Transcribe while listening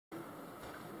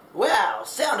Wow!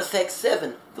 Sound Effects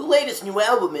 7, the latest new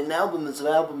album in albums,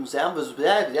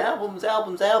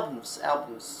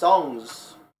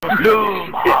 songs.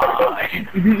 Loomhigh!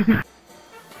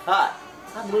 Hi,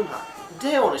 I'm Loomhigh.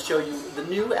 Today I want to show you the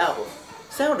new album,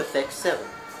 Sound Effects 7.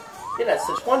 It has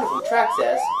such wonderful tracks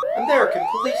as American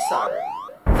Police Siren,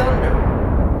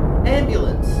 Thunder,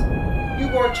 Ambulance,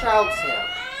 Newborn Child Sound,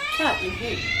 Cat in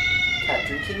Heat, Cat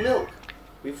Drinking Milk,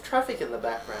 with traffic in the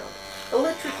background,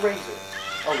 Electric Razor,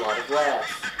 a lot of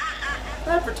laughs,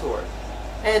 Laboratory,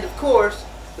 and of course,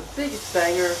 the biggest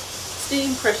banger,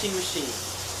 Steam Pressing Machine.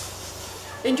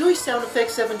 Enjoy Sound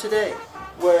Effects 7 today,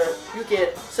 where you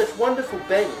get such wonderful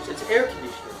bangers as air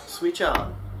conditioner, switch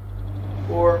on,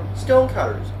 or stone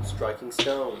cutters, striking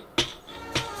stone.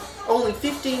 Only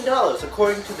 $15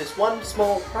 according to this one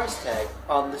small price tag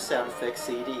on the Sound Effects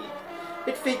CD.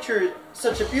 It featured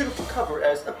such a beautiful cover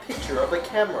as a picture of a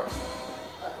camera,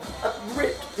 a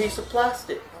ripped piece of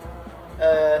plastic,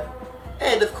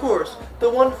 and of course, the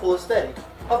wonderful aesthetic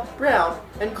of brown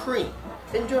and cream.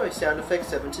 Enjoy Sound Effects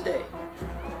 7 today.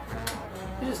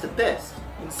 It is the best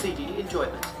in CD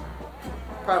enjoyment.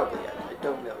 Probably, I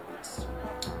don't know. It's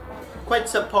quite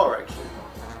subpar, actually.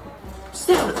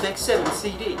 Sound Effects 7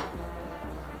 CD.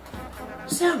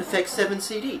 Sound Effects 7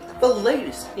 CD, the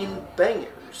latest in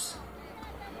bangers.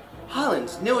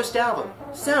 Holland's newest album,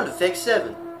 Sound Effects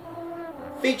 7,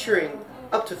 featuring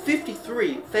up to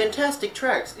 53 fantastic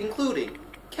tracks, including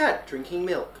Cat Drinking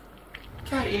Milk,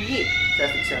 Cat in Heat,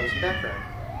 traffic sounds in background,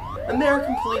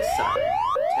 American Police Siren,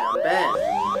 Town Band,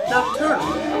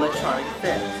 Nocturnal Electronic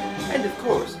Effects, and of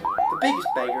course, the biggest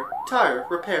banger, Tire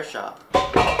Repair Shop.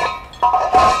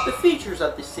 The features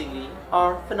of this CD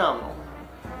are phenomenal,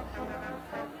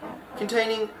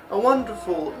 containing a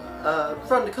wonderful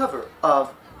front cover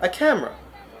of a camera,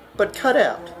 but cut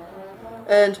out,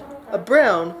 and a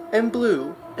brown and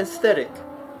blue aesthetic.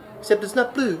 Except it's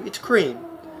not blue, it's cream.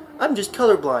 I'm just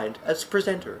colorblind as a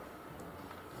presenter.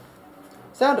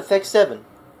 Sound Effects 7.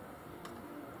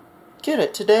 Get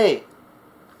it today,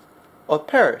 or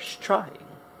perish trying.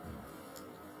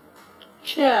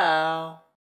 Ciao.